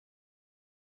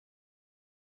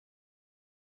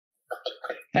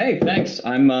Hey, thanks.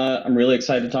 I'm really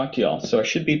excited to talk to you all. So I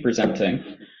should be presenting,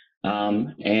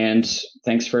 and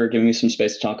thanks for giving me some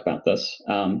space to talk about this.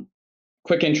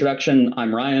 Quick introduction: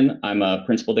 I'm Ryan. I'm a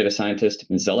principal data scientist at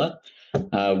Mozilla,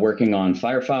 working on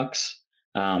Firefox.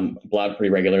 Blog pretty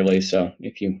regularly, so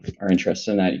if you are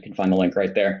interested in that, you can find the link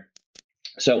right there.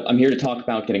 So I'm here to talk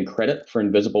about getting credit for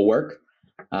invisible work,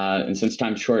 and since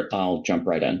time's short, I'll jump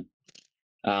right in.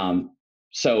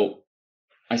 So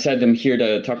I said I'm here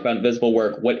to talk about invisible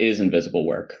work. What is invisible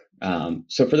work?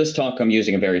 So for this talk, I'm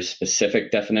using a very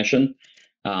specific definition,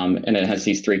 and it has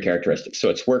these three characteristics. So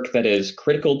it's work that is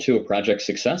critical to a project's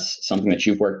success, something that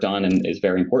you've worked on and is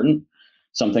very important,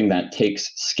 something that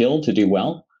takes skill to do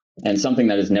well, and something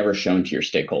that is never shown to your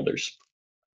stakeholders.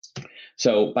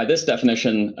 So by this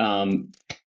definition,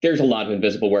 there's a lot of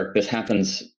invisible work. This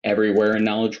happens everywhere in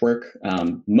knowledge work.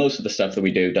 Most of the stuff that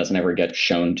we do doesn't ever get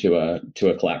shown to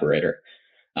a collaborator.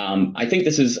 I think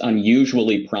this is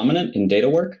unusually prominent in data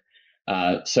work.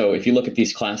 So if you look at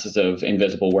these classes of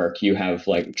invisible work, you have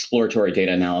like exploratory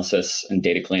data analysis and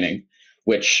data cleaning,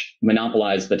 which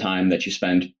monopolize the time that you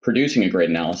spend producing a great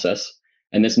analysis,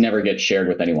 and this never gets shared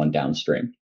with anyone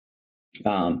downstream.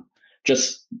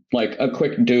 Just like a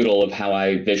quick doodle of how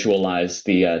I visualize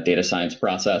the data science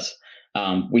process.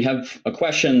 We have a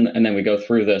question, and then we go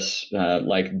through this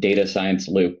like data science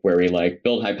loop where we like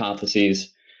build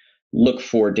hypotheses, look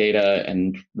for data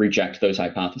and reject those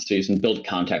hypotheses, and build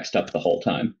context up the whole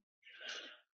time.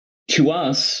 To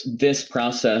us, this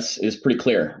process is pretty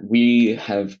clear. We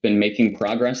have been making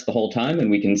progress the whole time, and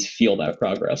we can feel that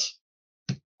progress.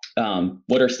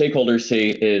 What our stakeholders see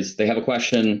is they have a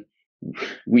question,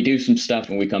 we do some stuff,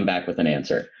 and we come back with an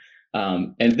answer.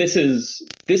 And this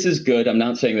is good. I'm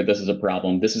not saying that this is a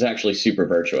problem. This is actually super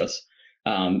virtuous.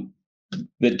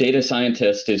 The data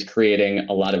scientist is creating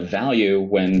a lot of value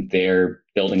when they're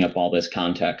building up all this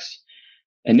context.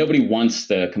 And nobody wants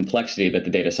the complexity that the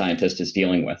data scientist is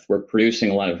dealing with. We're producing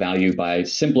a lot of value by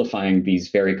simplifying these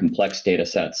very complex data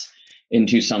sets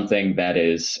into something that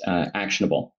is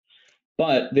actionable.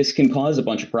 But this can cause a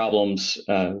bunch of problems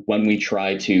when we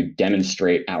try to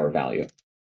demonstrate our value.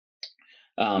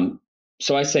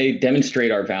 So I say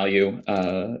demonstrate our value.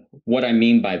 What I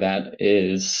mean by that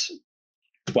is,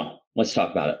 well, let's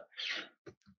talk about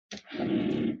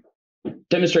it.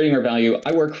 Demonstrating our value.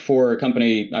 I work for a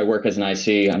company. I work as an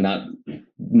IC. I'm not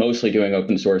mostly doing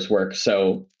open source work.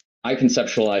 So I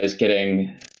conceptualize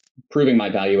proving my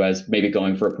value as maybe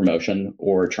going for a promotion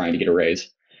or trying to get a raise.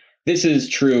 This is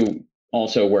true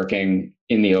also working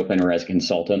in the open or as a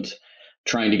consultant,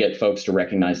 trying to get folks to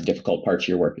recognize the difficult parts of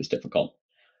your work is difficult.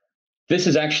 This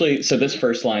is actually, so this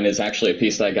first line is actually a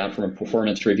piece that I got from a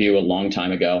performance review a long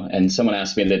time ago. And someone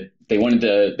asked me that they wanted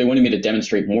me to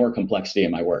demonstrate more complexity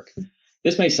in my work.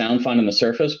 This may sound fun on the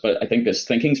surface, but I think this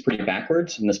thinking is pretty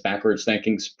backwards, and this backwards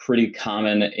thinking is pretty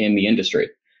common in the industry.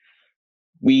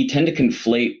 We tend to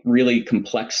conflate really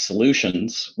complex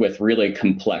solutions with really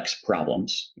complex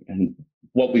problems. And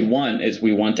what we want is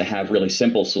we want to have really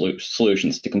simple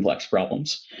solutions to complex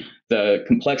problems. The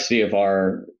complexity of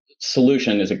our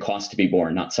solution is a cost to be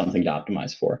borne, not something to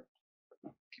optimize for.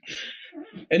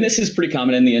 And this is pretty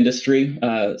common in the industry.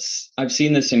 I've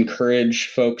seen this encourage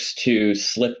folks to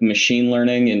slip machine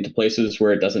learning into places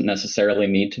where it doesn't necessarily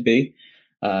need to be.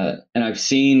 And I've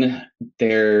seen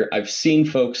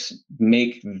folks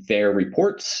make their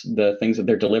reports, the things that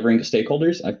they're delivering to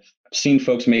stakeholders. I've seen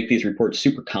folks make these reports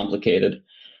super complicated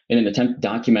in an attempt to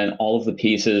document all of the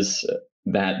pieces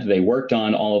that they worked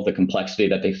on, all of the complexity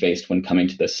that they faced when coming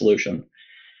to this solution.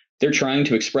 They're trying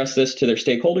to express this to their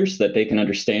stakeholders so that they can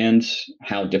understand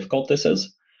how difficult this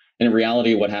is. And in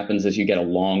reality, what happens is you get a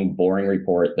long, boring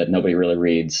report that nobody really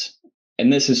reads.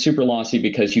 And this is super lossy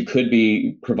because you could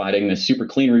be providing this super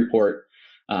clean report,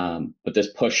 but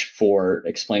this push for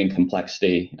explaining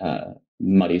complexity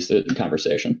muddies the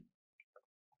conversation.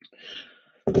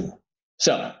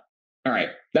 So, all right,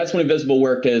 that's what invisible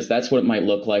work is. That's what it might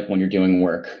look like when you're doing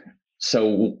work.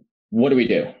 So what do we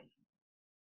do?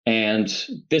 And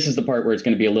this is the part where it's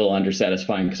going to be a little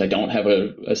undersatisfying because I don't have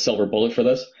a silver bullet for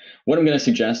this. What I'm going to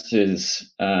suggest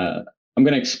is I'm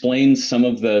going to explain some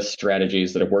of the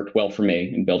strategies that have worked well for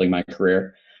me in building my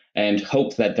career and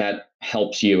hope that that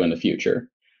helps you in the future.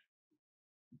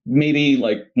 Maybe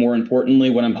like more importantly,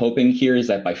 what I'm hoping here is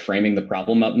that by framing the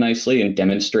problem up nicely and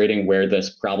demonstrating where this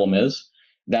problem is,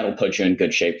 that'll put you in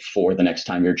good shape for the next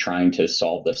time you're trying to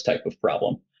solve this type of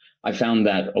problem. I found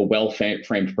that a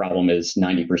well-framed problem is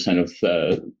 90%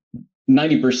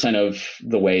 of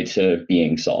the way to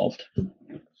being solved.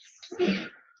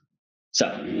 So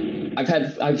I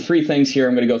have 3 things here.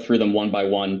 I'm going to go through them one by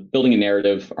one: building a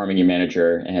narrative, arming your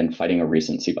manager, and fighting a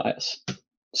recency bias.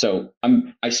 So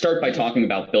I start by talking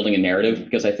about building a narrative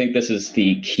because I think this is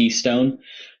the keystone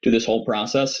to this whole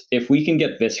process. If we can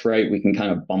get this right, we can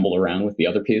kind of bumble around with the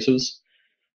other pieces.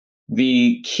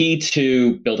 The key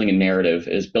to building a narrative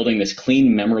is building this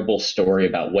clean, memorable story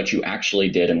about what you actually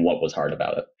did and what was hard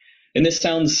about it. And this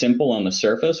sounds simple on the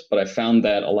surface, but I found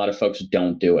that a lot of folks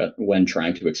don't do it when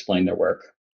trying to explain their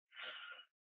work.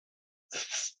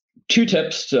 2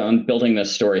 tips on building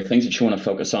this story, things that you want to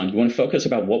focus on. You want to focus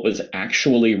about what was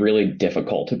actually really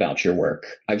difficult about your work.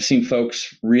 I've seen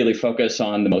folks really focus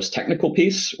on the most technical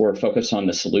piece or focus on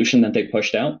the solution that they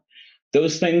pushed out.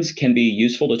 Those things can be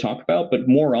useful to talk about, but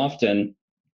more often,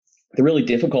 the really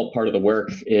difficult part of the work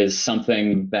is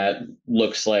something that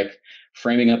looks like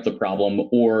framing up the problem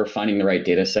or finding the right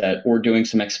data set or doing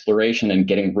some exploration and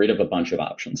getting rid of a bunch of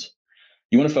options.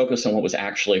 You want to focus on what was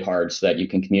actually hard so that you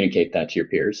can communicate that to your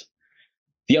peers.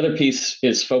 The other piece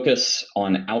is focus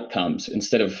on outcomes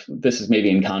instead of, this is maybe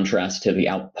in contrast to the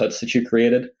outputs that you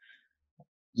created.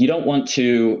 You don't want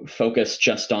to focus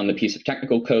just on the piece of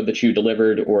technical code that you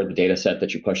delivered or the data set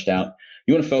that you pushed out.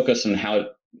 You want to focus on how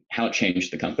it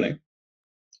changed the company.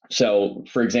 So,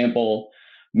 for example,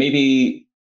 maybe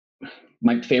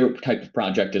my favorite type of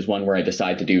project is one where I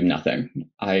decide to do nothing.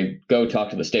 I go talk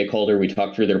to the stakeholder, we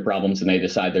talk through their problems, and they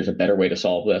decide there's a better way to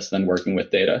solve this than working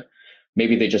with data.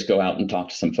 Maybe they just go out and talk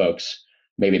to some folks.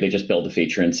 Maybe they just build a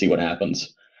feature and see what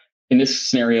happens. In this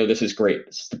scenario, this is great.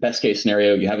 This is the best case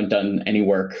scenario. You haven't done any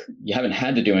work. You haven't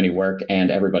had to do any work, and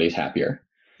everybody's happier.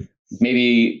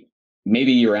 Maybe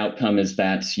your outcome is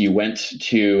that you went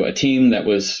to a team that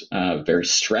was very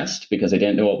stressed because they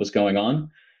didn't know what was going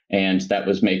on, and that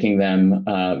was making them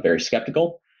very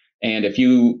skeptical. And if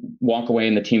you walk away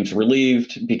and the team's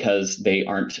relieved because they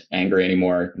aren't angry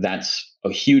anymore, that's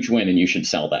a huge win, and you should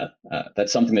sell that.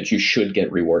 That's something that you should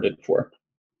get rewarded for.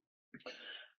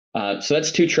 So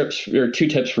that's 2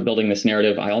 tips for building this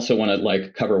narrative. I also want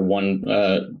to cover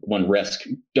one risk.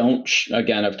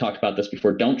 Again, I've talked about this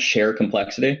before. Don't share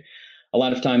complexity. A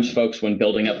lot of times, folks, when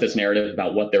building up this narrative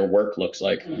about what their work looks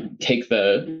like, take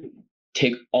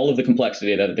all of the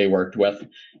complexity that they worked with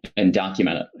and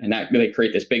document it. And that they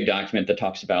create this big document that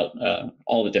talks about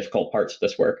all the difficult parts of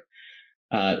this work.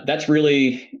 That's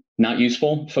really not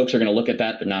useful. Folks are going to look at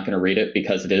that. They're not going to read it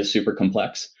because it is super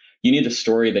complex. You need a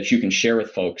story that you can share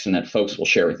with folks and that folks will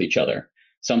share with each other,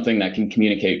 something that can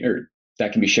communicate or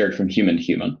that can be shared from human to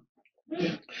human.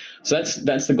 So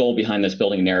that's the goal behind this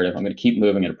building narrative. I'm going to keep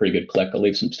moving at a pretty good clip. I'll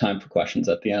leave some time for questions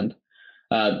at the end.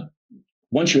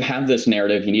 Once you have this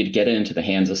narrative, you need to get it into the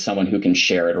hands of someone who can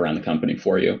share it around the company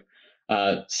for you.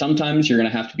 Sometimes you're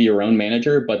going to have to be your own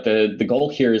manager, but the goal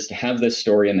here is to have this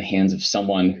story in the hands of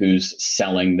someone who's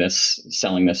selling this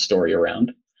story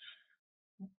around.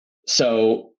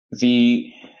 So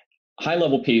the high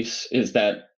level piece is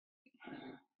that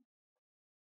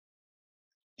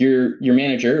your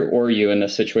manager or you in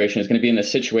this situation is going to be in a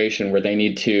situation where they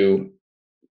need to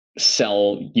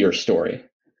sell your story.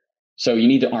 So you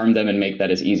need to arm them and make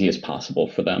that as easy as possible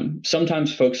for them.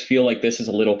 Sometimes folks feel like this is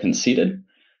a little conceited.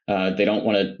 They don't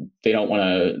want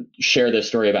to share this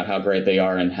story about how great they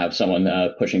are and have someone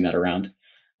pushing that around.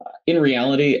 In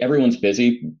reality, everyone's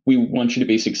busy. We want you to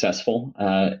be successful,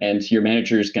 and your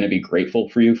manager is going to be grateful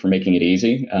for you for making it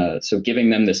easy. So giving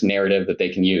them this narrative that they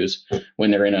can use when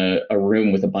they're in a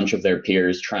room with a bunch of their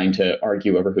peers trying to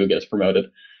argue over who gets promoted.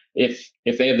 If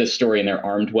they have this story and they're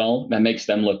armed well, that makes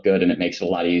them look good, and it makes it a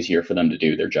lot easier for them to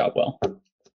do their job well.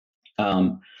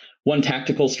 One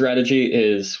tactical strategy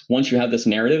is once you have this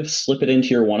narrative, slip it into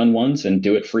your one-on-ones and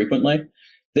do it frequently.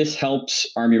 This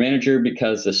helps arm your manager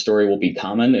because the story will be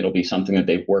common. It'll be something that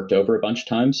they've worked over a bunch of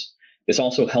times. This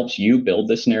also helps you build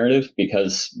this narrative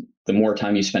because the more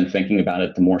time you spend thinking about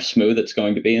it, the more smooth it's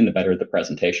going to be and the better the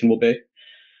presentation will be.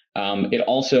 It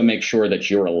also makes sure that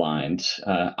you're aligned.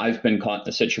 I've been caught in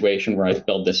a situation where I've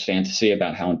built this fantasy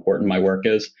about how important my work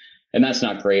is, and that's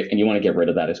not great, and you want to get rid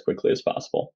of that as quickly as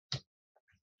possible.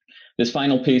 This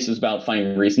final piece is about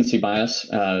finding recency bias.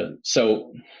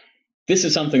 So this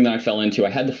is something that I fell into. I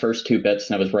had the first 2 bits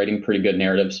and I was writing pretty good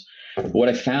narratives. What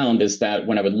I found is that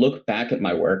when I would look back at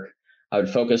my work, I would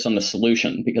focus on the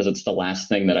solution because it's the last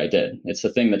thing that I did. It's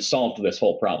the thing that solved this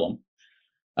whole problem.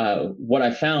 What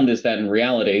I found is that in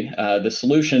reality, the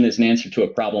solution is an answer to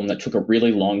a problem that took a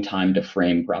really long time to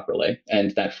frame properly,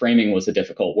 and that framing was the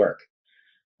difficult work.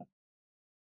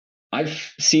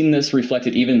 I've seen this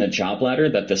reflected even in the job ladder,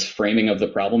 that this framing of the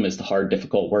problem is the hard,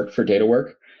 difficult work for data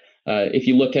work. If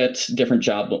you look at different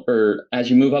or as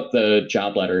you move up the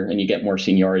job ladder and you get more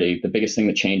seniority, the biggest thing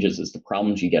that changes is the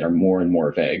problems you get are more and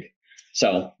more vague.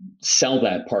 So sell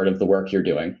that part of the work you're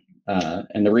doing.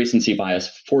 And the recency bias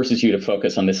forces you to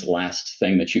focus on this last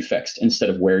thing that you fixed instead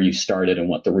of where you started and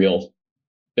what the real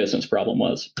business problem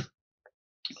was.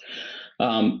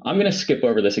 I'm going to skip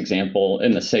over this example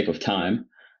in the sake of time.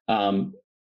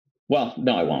 Well,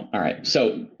 no, I won't. All right.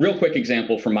 So real quick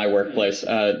example from my workplace.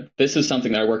 This is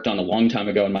something that I worked on a long time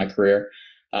ago in my career,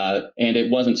 and it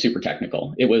wasn't super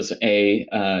technical. It was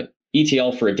a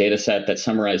ETL for a data set that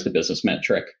summarized a business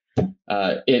metric.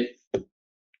 It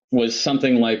was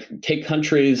something like take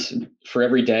countries for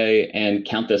every day and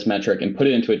count this metric and put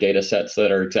it into a data set so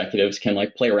that our executives can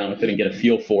like play around with it and get a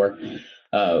feel for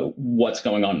what's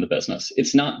going on in the business.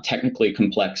 It's not technically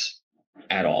complex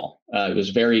at all. It was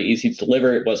very easy to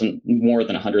deliver. It wasn't more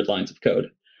than 100 lines of code.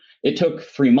 It took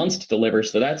 3 months to deliver,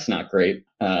 so that's not great.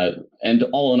 And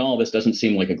all in all, this doesn't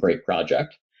seem like a great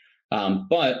project.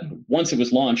 But once it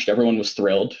was launched, everyone was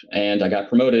thrilled, and I got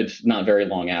promoted not very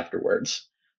long afterwards.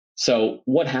 So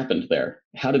what happened there?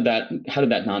 How did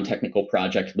that non-technical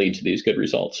project lead to these good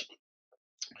results?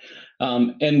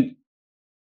 And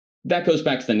that goes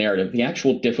back to the narrative. The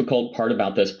actual difficult part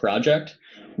about this project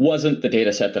wasn't the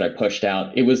data set that I pushed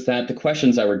out. It was that the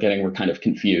questions I were getting were kind of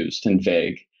confused and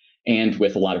vague and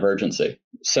with a lot of urgency.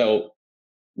 So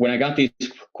when I got these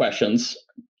questions,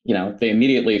 they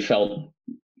immediately felt,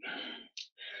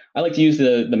 I like to use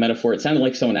the metaphor, it sounded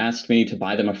like someone asked me to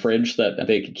buy them a fridge that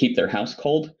they could keep their house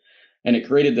cold. And it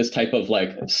created this type of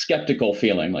like skeptical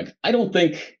feeling, like, I don't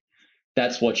think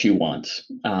that's what you want.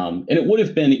 And it would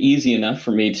have been easy enough for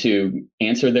me to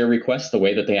answer their request the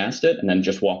way that they asked it and then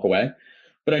just walk away.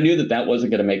 But I knew that that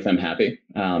wasn't going to make them happy.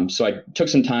 So I took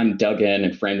some time, dug in,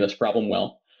 and framed this problem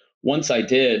well. Once I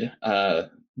did, the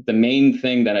main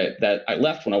thing that I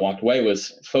left when I walked away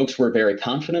was folks were very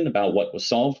confident about what was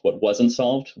solved, what wasn't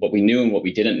solved, what we knew and what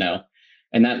we didn't know.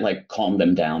 And that like calmed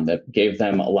them down, that gave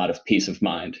them a lot of peace of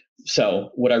mind. So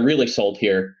what I really sold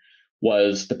here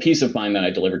was the peace of mind that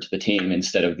I delivered to the team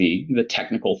instead of the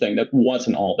technical thing that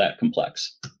wasn't all that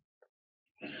complex.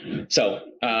 So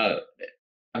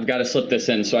I've got to slip this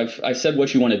in. So I said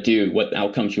what you want to do, what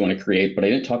outcomes you want to create, but I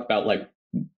didn't talk about like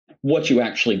what you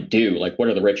actually do, like what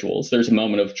are the rituals. There's a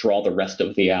moment of draw the rest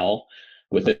of the owl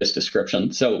with this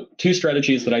description. So 2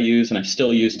 strategies that I use and I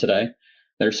still use today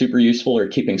that are super useful are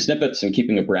keeping snippets and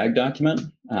keeping a brag document.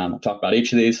 I'll talk about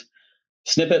each of these.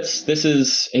 Snippets, this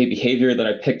is a behavior that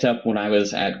I picked up when I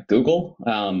was at Google.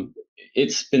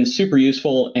 It's been super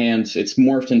useful and it's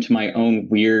morphed into my own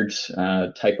weird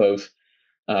type of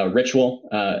ritual.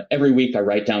 Every week I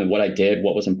write down what I did,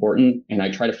 what was important, and I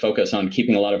try to focus on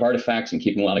keeping a lot of artifacts and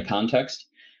keeping a lot of context.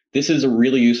 This is a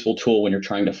really useful tool when you're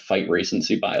trying to fight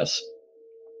recency bias.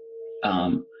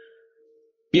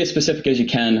 Be as specific as you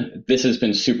can. This has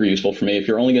been super useful for me. If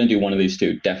you're only going to do one of these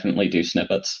 2, definitely do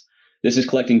snippets. This is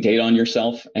collecting data on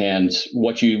yourself, and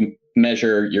what you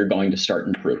measure, you're going to start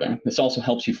improving. This also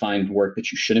helps you find work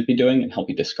that you shouldn't be doing and help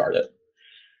you discard it.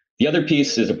 The other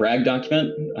piece is a brag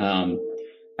document.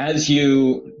 As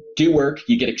you do work,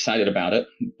 you get excited about it,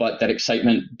 but that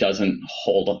excitement doesn't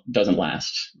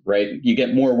last, right? You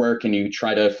get more work and you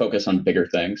try to focus on bigger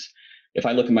things. If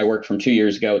I look at my work from 2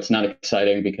 years ago, it's not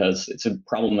exciting because it's a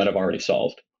problem that I've already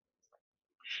solved.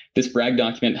 This brag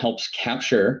document helps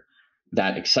capture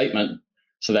that excitement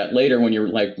so that later when you're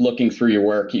like looking through your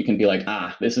work, you can be like,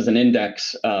 this is an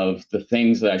index of the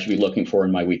things that I should be looking for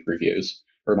in my week reviews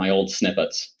or my old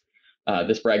snippets.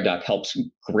 This brag doc helps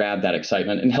grab that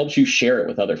excitement and helps you share it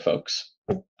with other folks.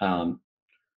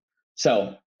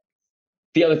 So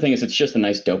the other thing is it's just a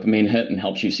nice dopamine hit and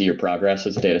helps you see your progress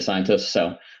as a data scientist.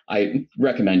 So I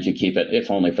recommend you keep it,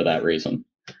 if only for that reason.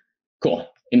 Cool.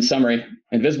 In summary,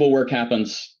 invisible work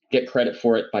happens. Get credit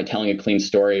for it by telling a clean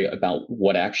story about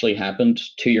what actually happened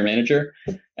to your manager.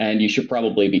 And you should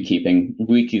probably be keeping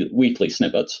weekly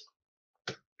snippets.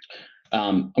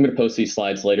 I'm going to post these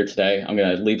slides later today. I'm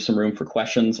going to leave some room for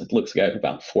questions. It looks like I have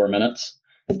about 4 minutes.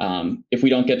 If we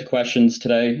don't get to questions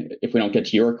today, if we don't get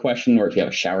to your question, or if you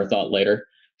have a shower thought later,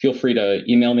 feel free to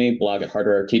email me,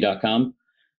 blog@harterrt.com.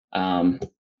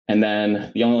 And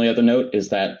then the only other note is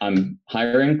that I'm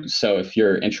hiring. So if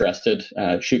you're interested,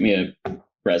 shoot me a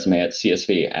resume at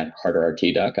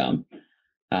csv@harterrt.com.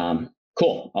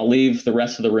 Cool. I'll leave the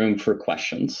rest of the room for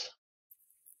questions.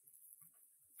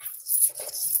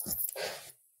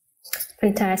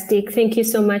 Fantastic. Thank you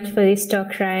so much for this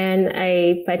talk, Ryan.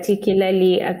 I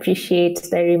particularly appreciate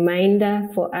the reminder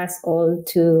for us all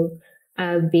to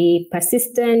be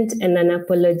persistent and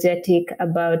unapologetic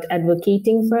about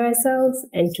advocating for ourselves,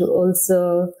 and to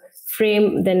also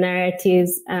frame the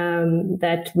narratives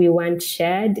that we want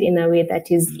shared in a way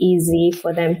that is easy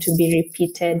for them to be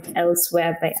repeated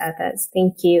elsewhere by others.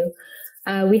 Thank you.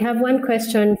 We have one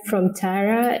question from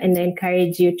Tara, and I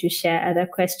encourage you to share other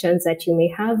questions that you may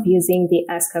have using the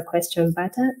Ask a Question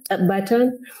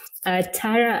button.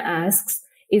 Tara asks,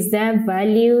 is there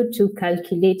value to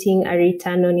calculating a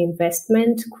return on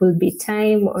investment? Could be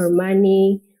time or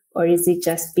money, or is it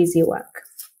just busy work?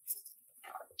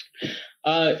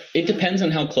 It depends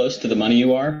on how close to the money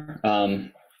you are.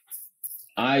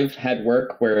 I've had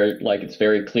work where it's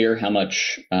very clear how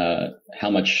much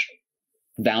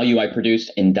value I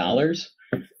produced in dollars,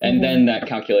 and then that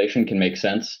calculation can make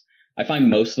sense. I find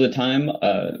most of the time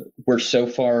we're so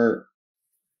far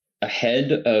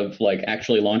ahead of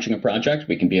actually launching a project.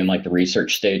 We can be in the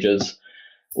research stages,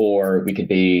 or we could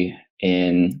be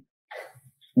in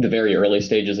the very early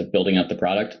stages of building up the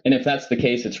product. And if that's the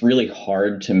case, it's really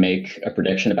hard to make a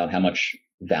prediction about how much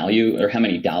value or how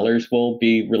many dollars will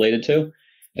be related to.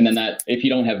 And then if you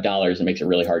don't have dollars, it makes it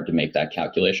really hard to make that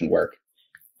calculation work.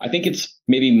 I think it's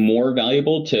maybe more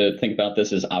valuable to think about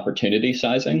this as opportunity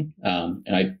sizing.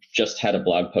 And I just had a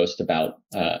blog post about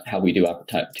how we do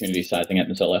opportunity sizing at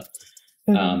Mozilla.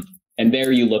 And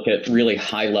there you look at really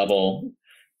high level,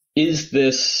 is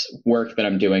this work that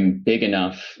I'm doing big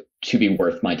enough to be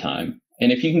worth my time?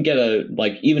 And if you can get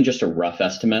even just a rough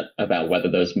estimate about whether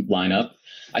those line up,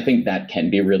 I think that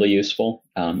can be really useful.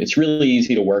 It's really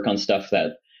easy to work on stuff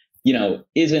that,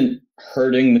 isn't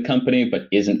hurting the company, but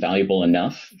isn't valuable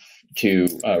enough to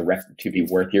be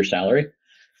worth your salary.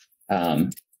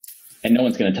 And no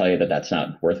one's going to tell you that that's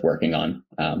not worth working on.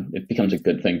 It becomes a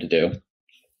good thing to do.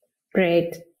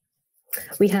 Great.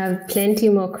 We have plenty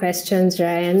more questions,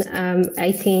 Ryan.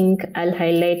 I think I'll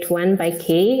highlight one by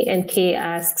Kay, and Kay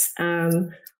asks,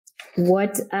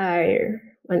 what are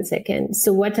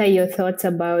your thoughts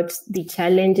about the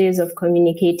challenges of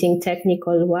communicating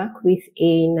technical work with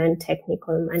a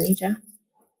non-technical manager?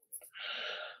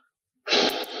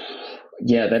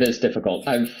 Yeah, that is difficult.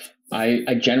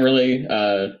 I generally,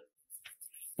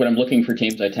 when I'm looking for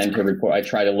teams, I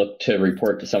try to look to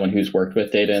report to someone who's worked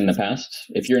with data in the past.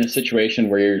 If you're in a situation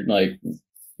where you're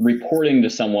reporting to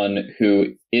someone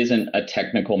who isn't a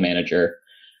technical manager,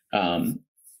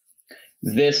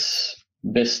 this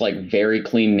very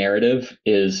clean narrative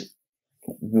is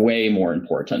way more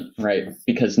important, right?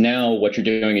 Because now what you're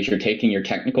doing is you're taking your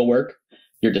technical work,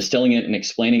 you're distilling it and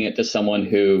explaining it to someone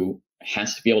who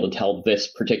has to be able to tell this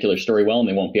particular story well, and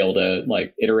they won't be able to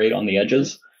iterate on the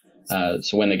edges.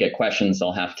 So when they get questions,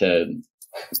 they'll have to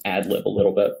ad lib a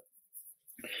little bit.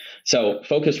 So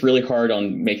focus really hard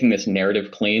on making this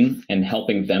narrative clean and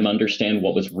helping them understand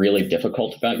what was really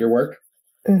difficult about your work.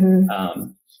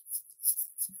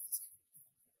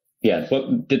 Yeah.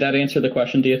 Did that answer the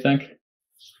question, do you think?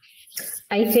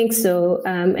 I think so.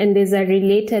 And there's a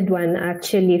related one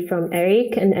actually from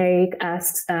Eric. And Eric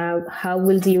asks, how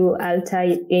will you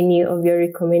alter any of your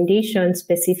recommendations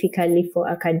specifically for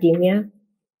academia?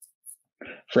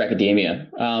 For academia?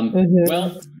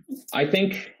 Well, I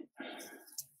think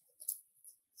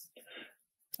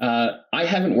I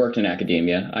haven't worked in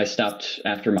academia. I stopped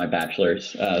after my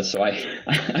bachelor's, so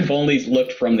I've only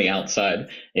looked from the outside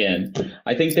in.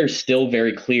 I think there's still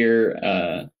very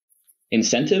clear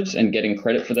incentives, and getting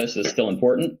credit for this is still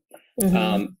important.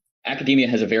 Academia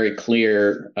has a very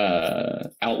clear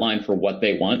outline for what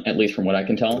they want, at least from what I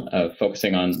can tell,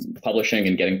 focusing on publishing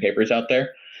and getting papers out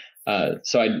there.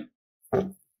 So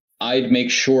I'd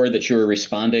make sure that you're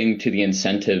responding to the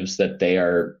incentives that they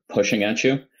are pushing at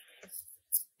you.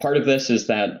 Part of this is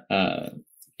that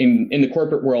in the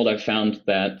corporate world, I've found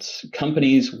that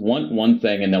companies want one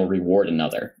thing and they'll reward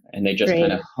another. And they just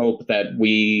kind of hope that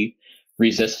we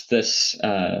resist this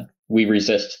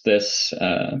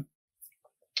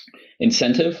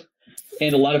incentive.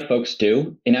 And a lot of folks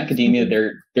do. In academia,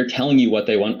 they're telling you what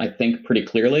they want, I think, pretty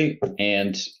clearly.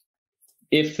 And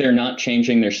if they're not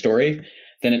changing their story,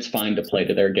 then it's fine to play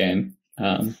to their game.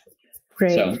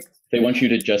 So they want you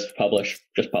to just publish.